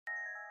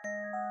What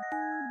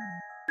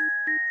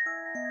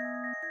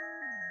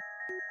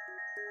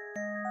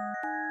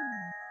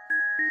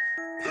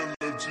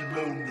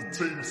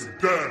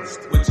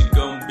you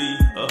gon' be?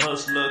 A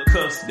hustler,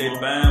 cuss. They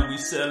buying, we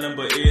selling,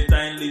 but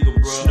everything legal,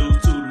 bro.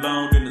 Snooze too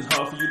long, then it's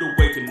hard for you to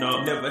waken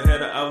up. Never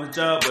had an office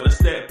job, but I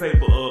stack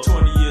paper up.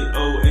 20 years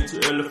old, ain't too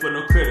early for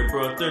no credit,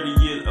 bro. 30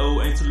 years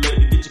old, ain't too late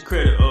to get your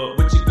credit up.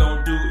 What you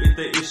gon' do if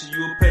they issue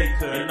you a pay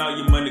cut? And all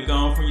your money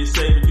gone from your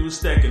savings you was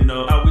stacking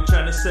up. All we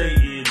tryna say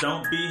is,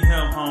 don't be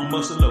him home.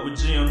 Muscle up with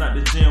Jim, not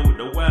the gym with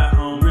the Y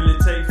home. Really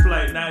take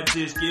flight, not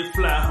just get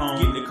fly home.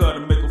 Get in the car to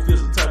make them feel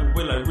some type of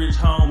way like Rich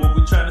Home. What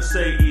we tryna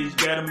say is, you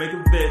gotta make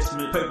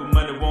investment. Paper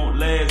money won't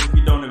last if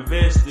you don't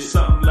invest it.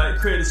 Something like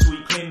Credit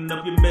Suite, cleaning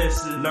up your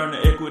messes. Learn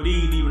the equity,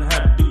 even how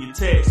to do your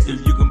taxes.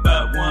 If you can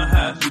buy one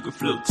house, you can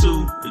flip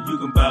two. If you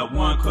can buy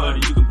one car,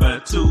 then you can buy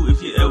two.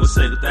 If you ever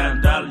save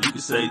 $1,000, you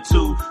can save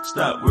two.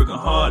 Stop working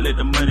hard, let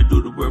the money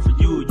do the work for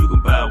you. You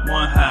can buy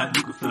one house,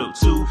 you can flip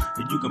two.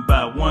 If you can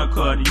buy one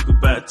car, then you can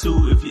buy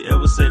two. If you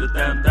ever save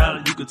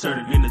 $1,000, you can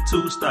turn it into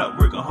two. Stop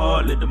working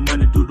hard, let the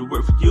money do the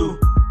work for you.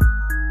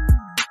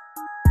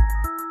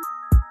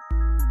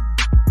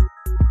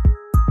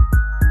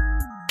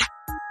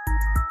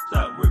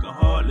 Stop working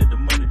hard, let the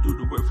money do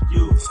the work for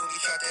you.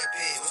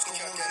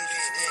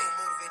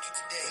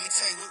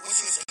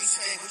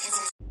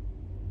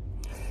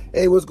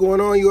 Hey, what's going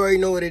on? You already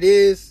know what it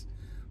is.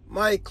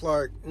 Mike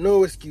Clark,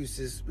 no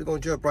excuses. We're going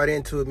to jump right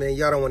into it, man.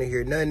 Y'all don't want to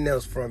hear nothing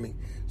else from me.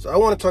 So I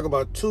want to talk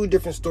about two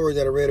different stories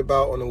that I read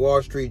about on the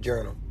Wall Street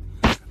Journal.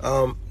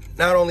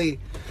 Not only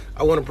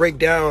I want to break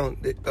down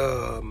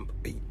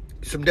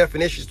some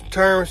definitions, some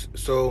terms.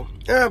 So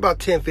about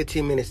 10,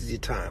 15 minutes is your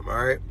time,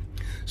 all right?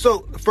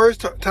 So the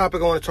first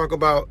topic I want to talk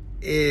about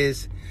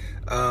is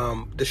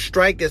the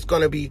strike that's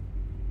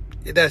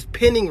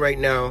pending right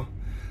now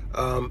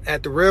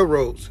at the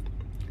railroads.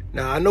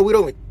 Now, I know we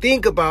don't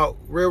think about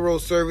railroad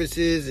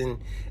services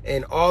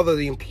and all of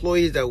the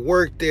employees that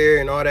work there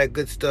and all that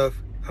good stuff.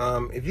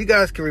 If you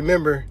guys can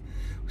remember,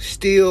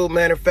 steel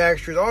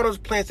manufacturers, all those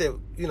plants that,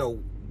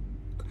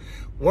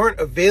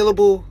 weren't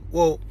available.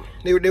 Well,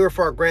 they were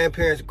for our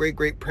grandparents,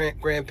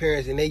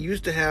 great-great-grandparents, and they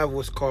used to have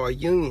what's called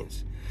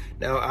unions.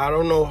 Now, I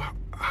don't know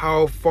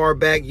how far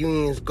back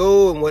unions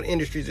go and what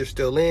industries they're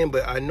still in,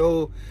 but I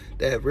know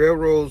that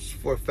railroads,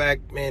 for a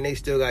fact, man, they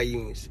still got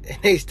unions. And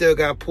they still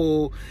got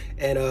pulled.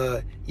 And,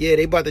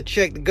 they about to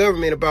check the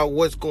government about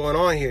what's going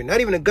on here.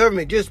 Not even the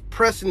government, just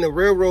pressing the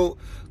railroad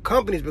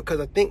companies, because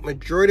I think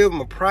majority of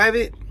them are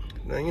private.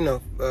 Let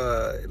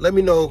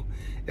me know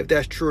if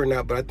that's true or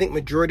not, but I think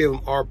majority of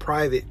them are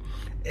private.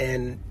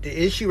 And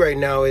the issue right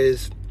now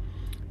is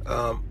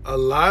a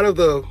lot of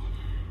the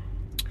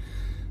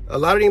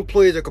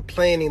employees are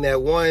complaining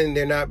that, one,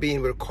 they're not being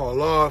able to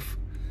call off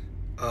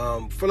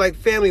for like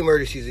family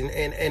emergencies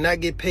and not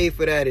get paid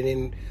for that. And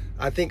then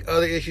I think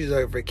other issues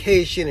are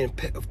vacation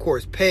and of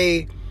course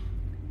pay.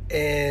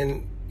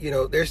 And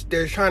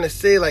they're trying to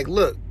say, like,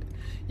 look,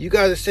 you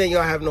guys are saying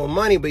y'all have no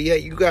money, but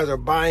yet you guys are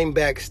buying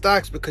back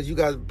stocks because you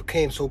guys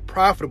became so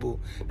profitable.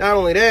 Not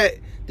only that,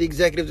 the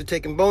executives are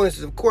taking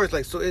bonuses, of course.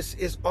 Like, so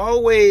it's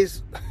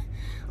always,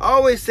 I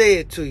always say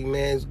it to you,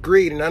 man, it's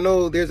greed. And I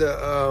know there's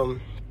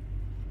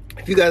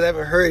if you guys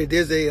haven't heard it,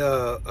 there's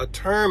a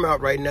term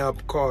out right now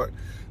called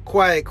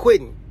quiet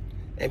quitting.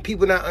 And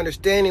people not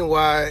understanding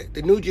why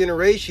the new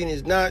generation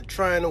is not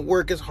trying to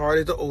work as hard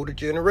as the older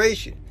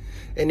generation.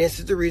 And this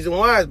is the reason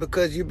why. Is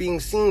because you're being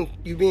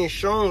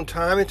shown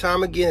time and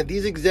time again that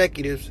these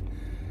executives,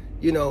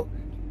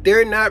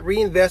 they're not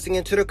reinvesting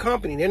into their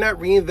company. They're not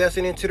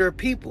reinvesting into their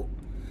people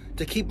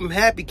to keep them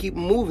happy, keep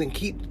them moving,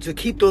 to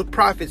keep those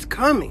profits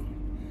coming.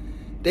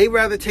 They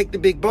rather take the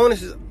big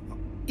bonuses,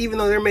 even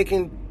though they're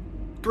making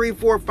 3,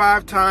 4,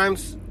 5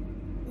 times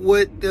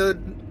what the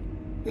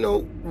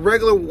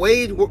regular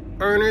wage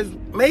earners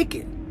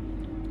making.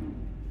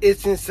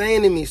 It's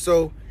insane to me.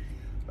 So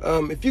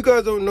if you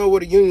guys don't know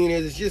what a union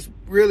is, it's just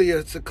really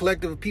it's a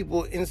collective of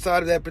people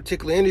inside of that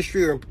particular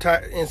industry or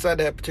inside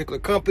that particular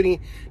company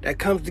that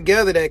comes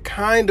together. That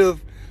kind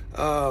of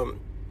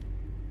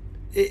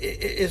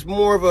it's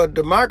more of a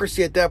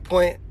democracy at that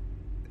point.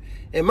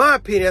 In my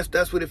opinion,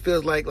 that's what it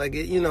feels like. Like,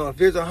 if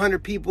there's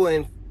 100 people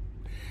and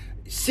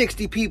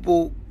 60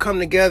 people come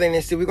together and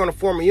they say, we're going to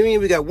form a union.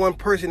 We got one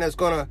person that's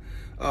going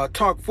to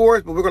talk for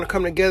us, but we're going to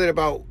come together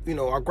about,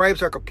 our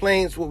gripes, our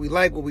complaints, what we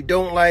like, what we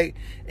don't like,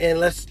 and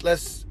let's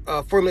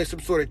formulate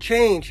some sort of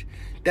change.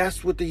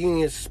 That's what the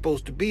union is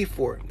supposed to be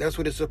for. That's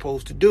what it's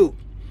supposed to do.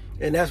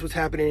 And that's what's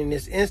happening in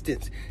this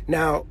instance.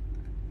 Now,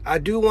 I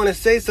do want to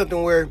say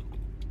something where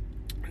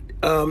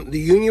the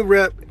union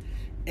rep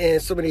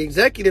and some of the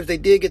executives, they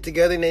did get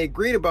together and they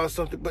agreed about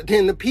something, but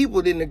then the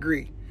people didn't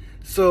agree.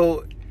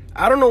 So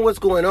I don't know what's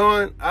going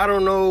on. I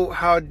don't know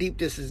how deep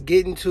this is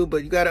getting to,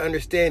 but you got to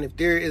understand, if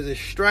there is a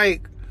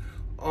strike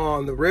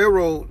on the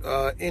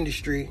railroad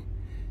industry,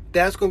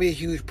 that's going to be a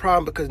huge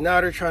problem, because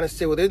now they're trying to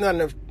say, well, there's not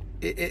enough.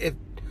 If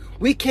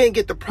we can't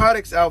get the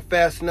products out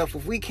fast enough,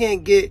 if we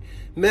can't get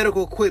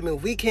medical equipment,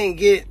 if we can't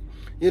get,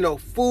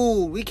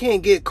 food, we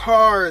can't get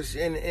cars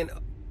and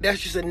that's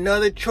just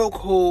another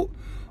chokehold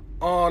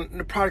on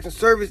the products and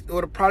service,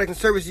 or the products and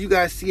services you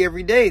guys see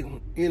every day.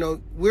 You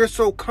know, we're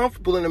so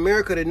comfortable in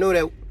America to know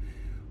that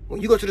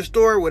when you go to the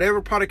store,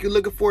 whatever product you're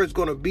looking for is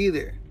going to be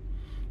there.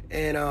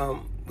 And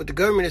what the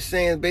government is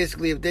saying is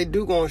basically, if they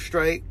do go on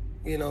strike,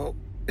 you know,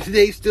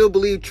 they still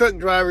believe truck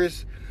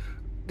drivers,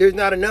 there's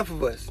not enough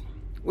of us.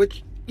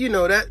 Which, you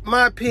know, that,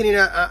 my opinion,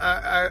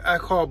 I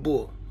call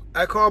bull.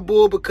 I call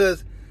bull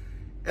because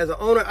as an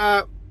owner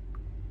op,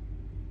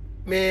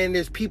 man,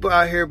 there's people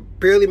out here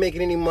barely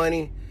making any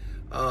money.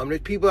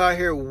 There's people out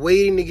here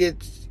waiting to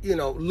get, you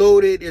know,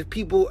 loaded. There's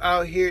people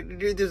out here.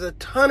 There's a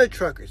ton of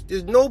truckers.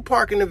 There's no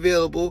parking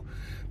available.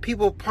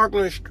 People parking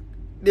on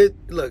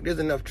look, there's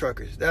enough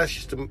truckers. That's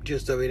just the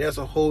gist of it. That's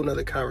a whole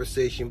nother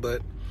conversation.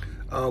 But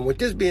with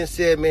this being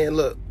said, man,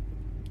 look,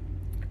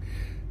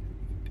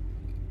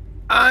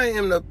 I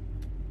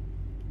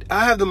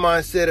have the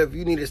mindset of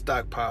you need a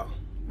stockpile,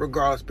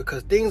 regardless,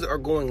 because things are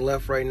going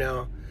left right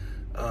now.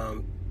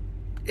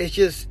 It's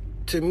just,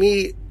 to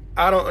me,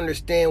 I don't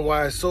understand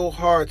why it's so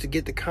hard to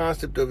get the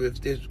concept of,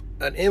 if there's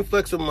an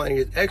influx of money,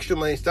 there's extra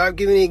money, stop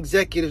giving the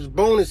executives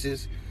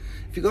bonuses.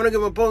 If you're going to give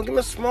them a bonus, give them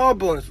a small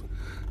bonus.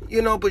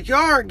 You know, but y'all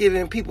are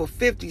giving people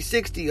 $50,000,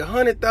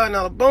 $60,000,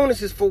 $100,000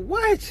 bonuses for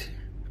what?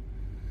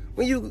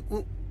 When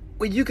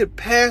you could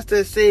pass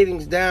that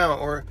savings down,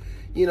 or,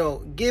 you know,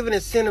 give an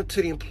incentive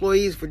to the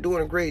employees for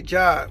doing a great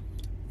job.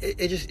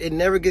 It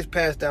never gets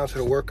passed down to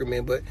the worker,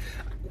 man. But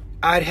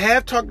I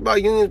have talked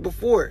about unions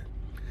before.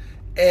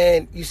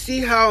 And you see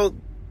how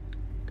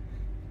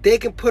they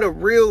can put a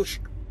real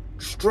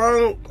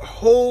strong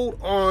hold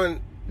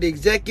on the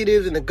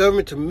executives and the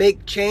government to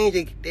make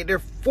change. They're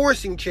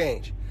forcing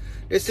change.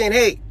 They're saying,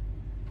 hey,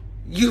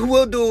 you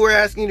will do what we're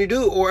asking you to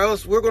do, or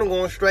else we're going to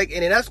go on strike.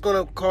 And then that's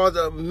going to cause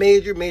a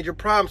major, major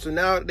problem. So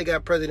now they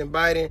got President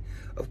Biden.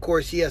 Of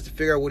course, he has to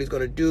figure out what he's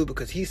going to do,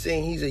 because he's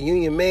saying he's a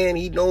union man.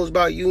 He knows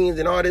about unions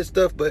and all this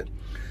stuff. But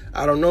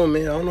I don't know,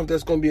 man. I don't know if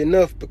that's going to be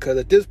enough, because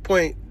at this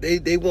point,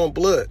 they want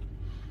blood.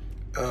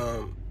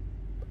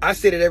 I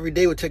say that every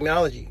day with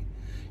technology.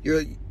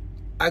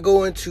 I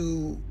go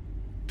into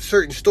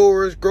certain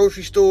stores,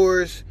 grocery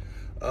stores,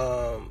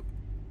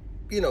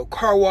 you know,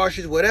 car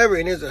washes, whatever,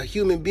 and there's a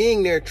human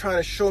being there trying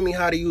to show me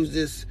how to use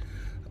this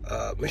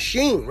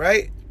machine,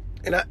 right?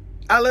 And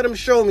I let them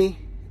show me,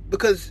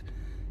 because,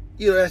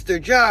 you know, that's their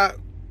job.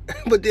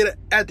 But then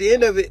at the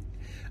end of it,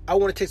 I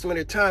want to take some of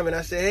their time, and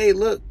I say, hey,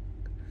 look,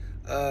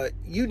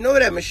 you know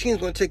that machine's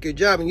going to take your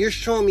job, and you're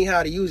showing me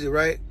how to use it,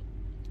 right?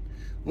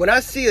 When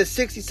I see a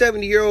 60,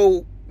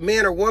 70-year-old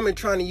man or woman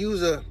trying to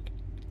use a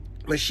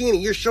machine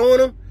and you're showing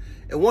them,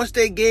 and once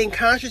they gain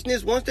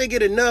consciousness, once they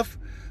get enough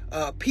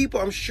people,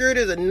 I'm sure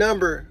there's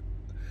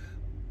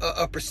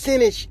a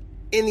percentage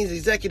in these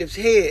executives'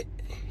 head,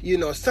 you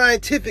know,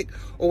 scientific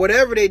or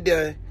whatever they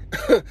done,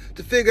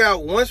 to figure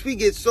out, once we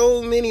get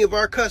so many of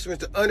our customers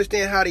to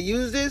understand how to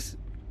use this,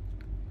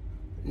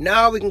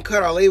 now we can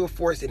cut our labor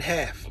force in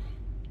half.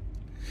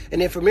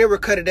 And then from there, we'll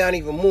cut it down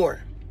even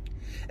more.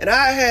 And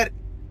I had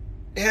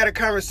a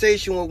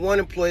conversation with one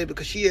employee,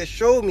 because she had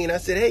showed me, and I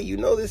said, hey, you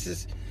know, this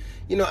is,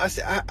 you know, I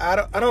said,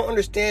 I don't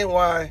understand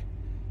why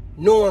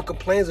no one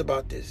complains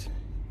about this.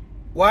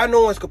 Why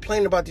no one's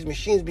complaining about these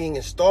machines being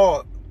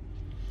installed.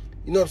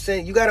 You know what I'm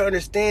saying? You got to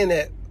understand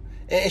that.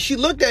 And she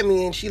looked at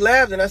me and she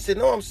laughed, and I said,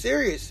 no, I'm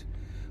serious.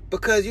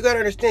 Because you got to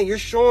understand, you're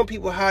showing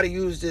people how to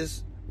use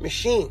this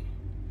machine.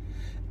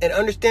 And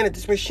understand that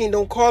this machine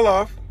don't call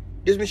off.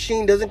 This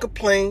machine doesn't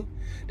complain.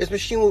 This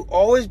machine will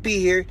always be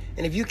here,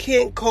 and if you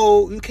can't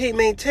code, you can't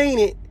maintain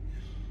it,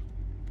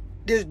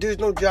 there's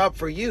no job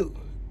for you.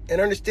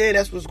 And understand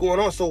that's what's going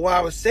on. So while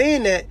I was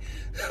saying that,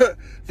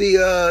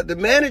 the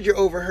manager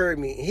overheard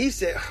me. He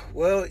said,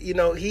 well, you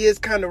know, he is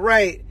kind of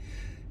right.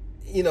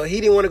 You know, he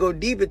didn't want to go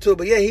deep into it,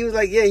 but yeah, he was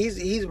like, yeah,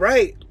 he's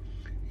right.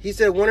 He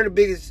said one of the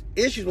biggest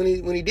issues,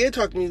 when he did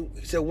talk to me,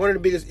 he said one of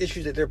the biggest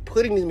issues that they're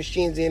putting these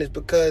machines in is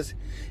because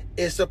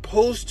it's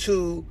supposed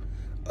to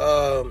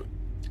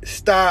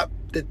stop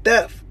the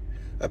theft.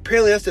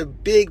 Apparently that's a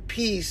big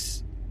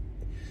piece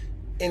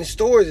in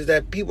stores, is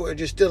that people are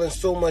just stealing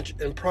so much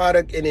in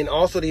product, and then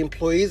also the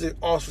employees are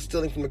also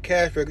stealing from the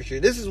cash register.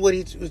 This is what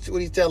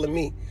he's telling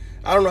me.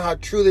 I don't know how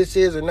true this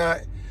is or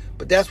not,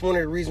 but that's one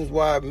of the reasons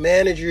why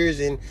managers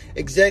and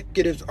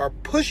executives are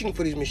pushing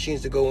for these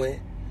machines to go in.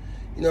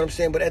 You know what I'm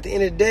saying? But at the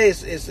end of the day,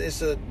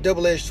 it's a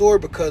double-edged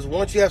sword, because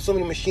once you have so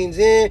many machines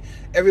in,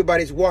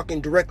 everybody's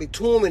walking directly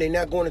to them, and they're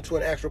not going into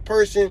an actual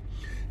person.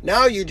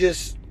 Now you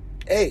just,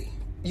 hey,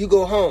 you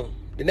go home.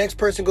 The next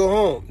person go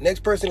home.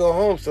 Next person go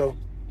home. So,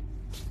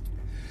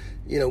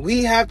 you know,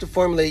 we have to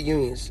formulate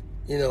unions.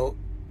 You know,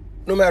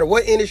 no matter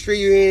what industry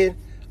you're in,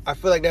 I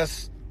feel like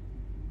that's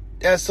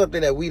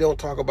something that we don't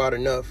talk about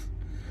enough.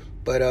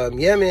 But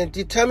yeah, man,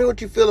 tell me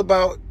what you feel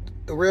about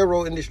the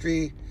railroad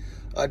industry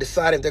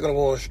deciding if they're going to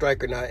go on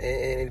strike or not,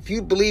 and if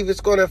you believe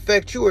it's going to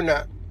affect you or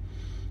not.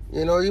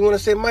 You know, you want to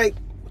say, Mike,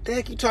 what the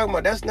heck you talking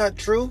about? That's not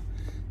true.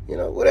 You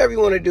know, whatever you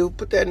want to do,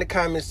 put that in the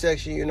comment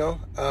section. You know.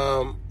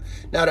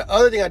 Now, the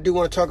other thing I do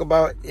want to talk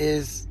about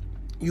is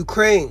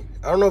Ukraine.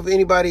 I don't know if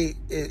anybody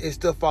is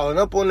still following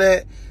up on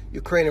that.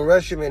 Ukraine and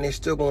Russia, man, they're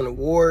still going to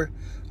war.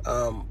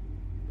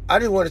 I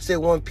just want to say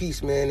one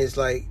piece, man. It's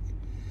like,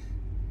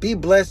 be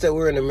blessed that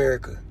we're in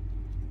America.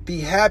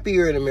 Be happy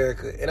you're in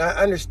America. And I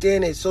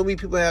understand that so many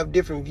people have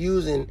different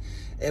views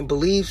and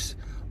beliefs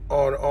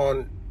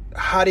on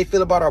how they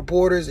feel about our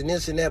borders and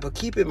this and that. But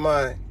keep in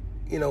mind,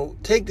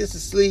 take this to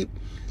sleep.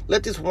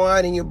 Let this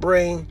wind in your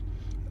brain.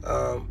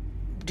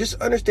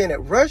 Just understand that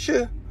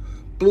Russia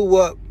blew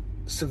up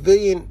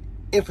civilian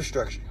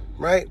infrastructure,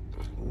 right?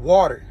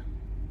 Water.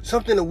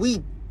 Something that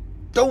we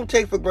don't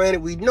take for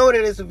granted. We know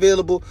that it's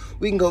available.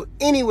 We can go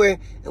anywhere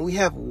and we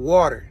have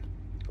water,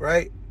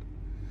 right?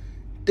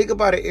 Think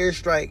about an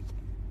airstrike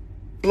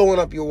blowing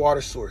up your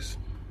water source.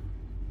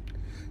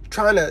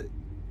 Trying to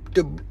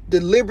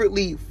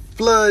deliberately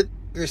flood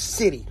your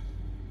city.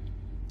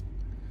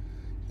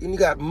 And you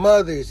got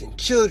mothers and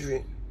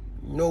children,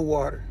 no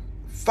water.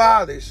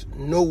 Fathers,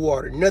 no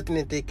water. Nothing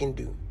that they can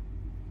do.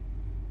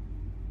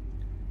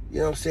 You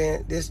know what I'm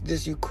saying?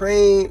 This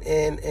Ukraine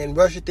and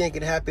Russia thing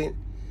could happen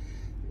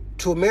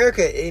to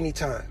America at any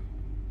time.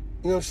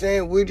 You know what I'm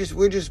saying? We're just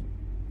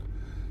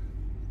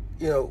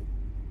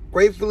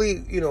gratefully,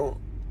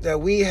 that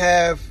we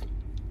have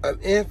an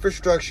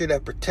infrastructure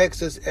that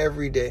protects us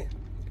every day.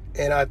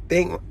 And I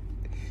think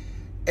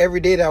every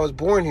day that I was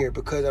born here,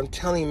 because I'm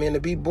telling you, man, to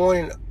be born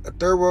in a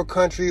third world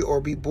country or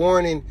be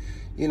born in,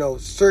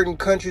 certain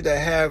countries that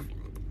have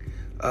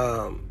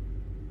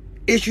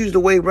issues the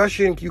way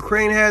Russia and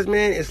Ukraine has,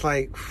 man, it's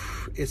like,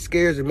 it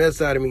scares the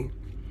mess out of me.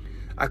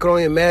 I can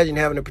only imagine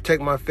having to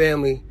protect my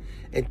family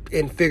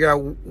and figure out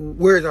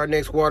where's our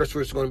next water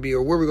source going to be,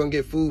 or where we're going to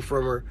get food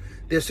from, or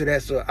this or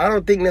that. So I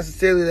don't think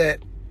necessarily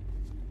that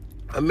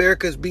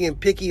America's being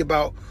picky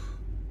about,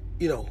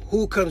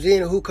 who comes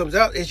in and who comes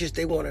out. It's just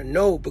they want to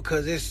know,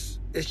 because it's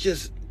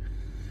just,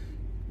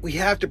 we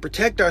have to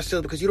protect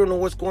ourselves because you don't know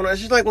what's going on.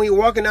 It's just like when you're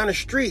walking down the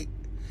street.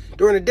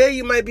 During the day,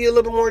 you might be a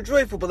little bit more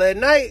joyful, but at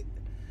night,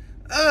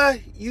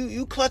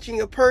 you clutching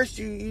your purse,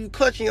 you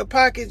clutching your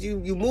pockets,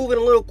 you moving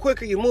a little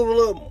quicker, you moving a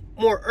little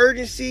more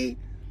urgency.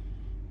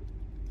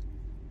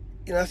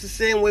 It's the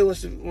same way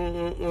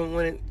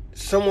when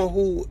someone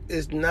who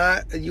is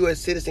not a U.S.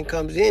 citizen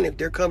comes in. If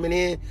they're coming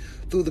in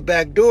through the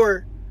back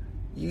door,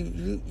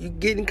 you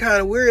getting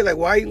kind of weird. Like,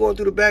 why are you going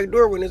through the back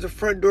door when there's a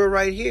front door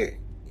right here?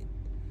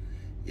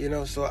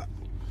 So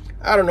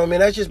I don't know, man.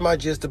 That's just my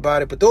gist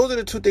about it. But those are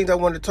the two things I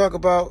wanted to talk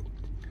about.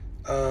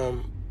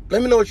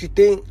 Let me know what you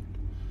think.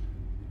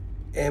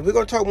 And we're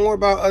going to talk more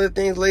about other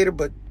things later.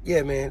 But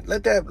yeah, man,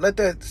 let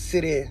that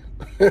sit in.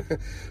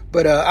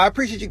 But I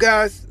appreciate you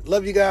guys.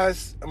 Love you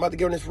guys. I'm about to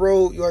get on this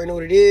road. You already know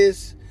what it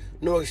is.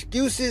 No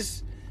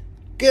excuses.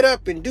 Get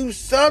up and do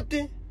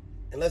something.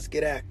 And let's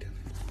get active.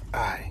 All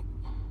right.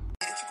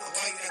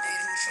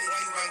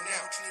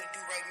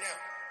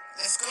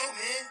 Let's go,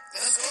 man.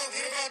 Let's go.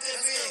 Get about that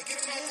bed. Get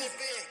to move.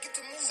 Get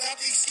to move. Stop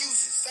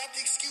the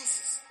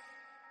excuses.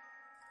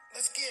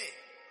 Let's get it.